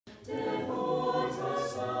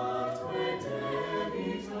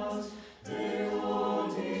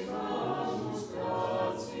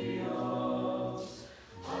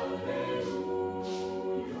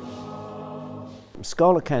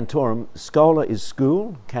Schola Cantorum, Schola is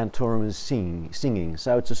school, Cantorum is singing,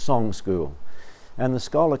 so it's a song school. And the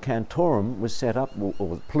Schola Cantorum was set up,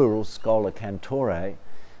 or plural, Schola Cantore,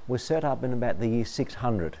 was set up in about the year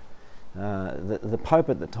 600. The Pope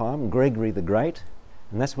at the time, Gregory the Great,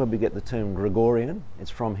 and that's where we get the term Gregorian, it's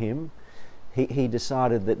from him. He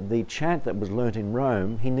decided that the chant that was learnt in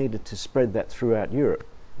Rome, he needed to spread that throughout Europe.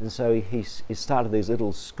 And so he started these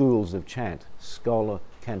little schools of chant, Schola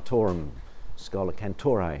Cantorum, Schola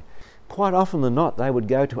Cantore. Quite often than not, they would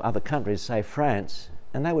go to other countries, say France,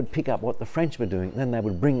 and they would pick up what the French were doing, and then they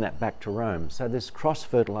would bring that back to Rome. So this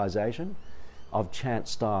cross-fertilisation of chant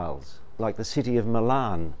styles, like the city of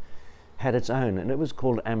Milan had its own, and it was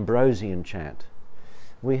called Ambrosian chant.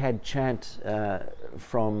 We had chant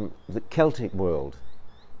from the Celtic world,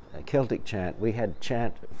 Celtic chant. We had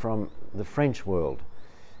chant from the French world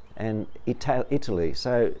and Italy.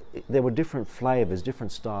 So there were different flavours,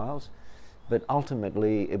 different styles, but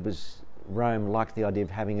ultimately it was Rome liked the idea of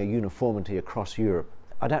having a uniformity across Europe.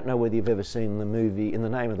 I don't know whether you've ever seen the movie In the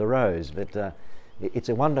Name of the Rose, but it's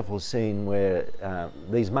a wonderful scene where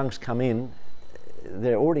these monks come in.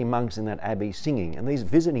 There are already monks in that abbey singing, and these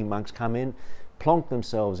visiting monks come in, plonk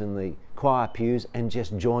themselves in the choir pews and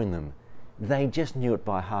just join them. They just knew it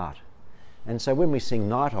by heart. And so when we sing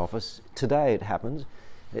Night Office, today it happens,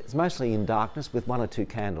 it's mostly in darkness with 1 or 2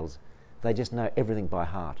 candles. They just know everything by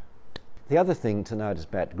heart. The other thing to notice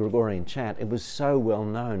about Gregorian chant, it was so well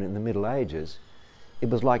known in the Middle Ages, it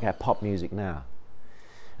was like our pop music now.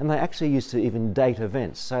 And they actually used to even date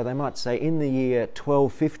events. So they might say in the year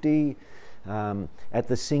 1250, at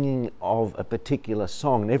the singing of a particular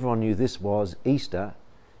song, and everyone knew this was Easter,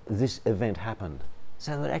 this event happened.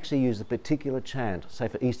 So they would actually use a particular chant, say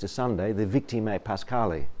for Easter Sunday, the Victime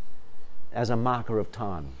Pascali, as a marker of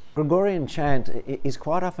time. Gregorian chant is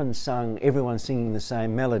quite often sung, everyone singing the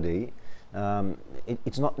same melody.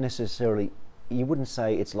 It's not necessarily, you wouldn't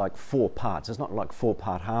say it's like 4 parts, it's not like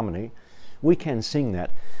 4-part harmony. We can sing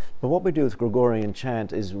that, but what we do with Gregorian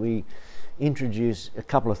chant is we introduce a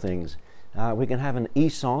couple of things. We can have an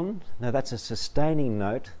eson. Now that's a sustaining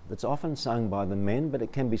note that's often sung by the men, but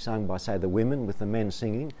it can be sung by, say, the women with the men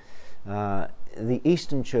singing. The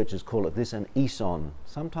Eastern churches call it this, an eson.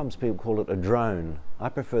 Sometimes people call it a drone. I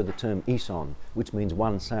prefer the term eson, which means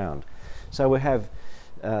one sound. So we have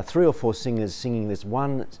 3 or 4 singers singing this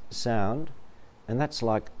one sound, and that's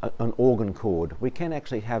like an organ chord. We can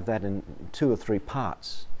actually have that in 2 or 3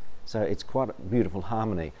 parts. So it's quite a beautiful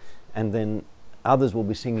harmony. And then others will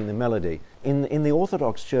be singing the melody. In the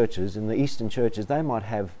Orthodox churches, in the Eastern churches, they might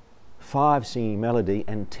have 5 singing melody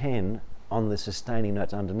and 10 on the sustaining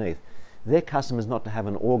notes underneath. Their custom is not to have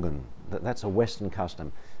an organ. That's a Western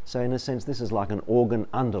custom. So in a sense, this is like an organ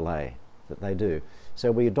underlay that they do.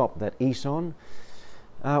 So we adopt that eson.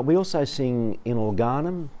 We also sing in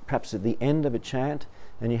organum, perhaps at the end of a chant,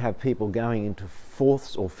 and you have people going into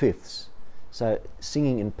 4ths or 5ths. So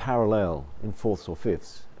singing in parallel in 4ths or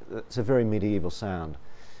 5ths. It's a very medieval sound.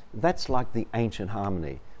 That's like the ancient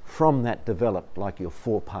harmony. From that developed like your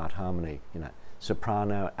 4-part harmony, you know,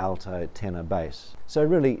 soprano, alto, tenor, bass. So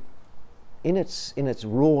really, in its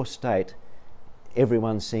raw state,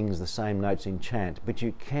 everyone sings the same notes in chant, but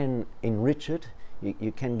you can enrich it,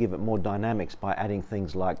 you can give it more dynamics by adding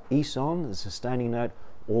things like eson, the sustaining note,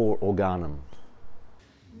 or organum.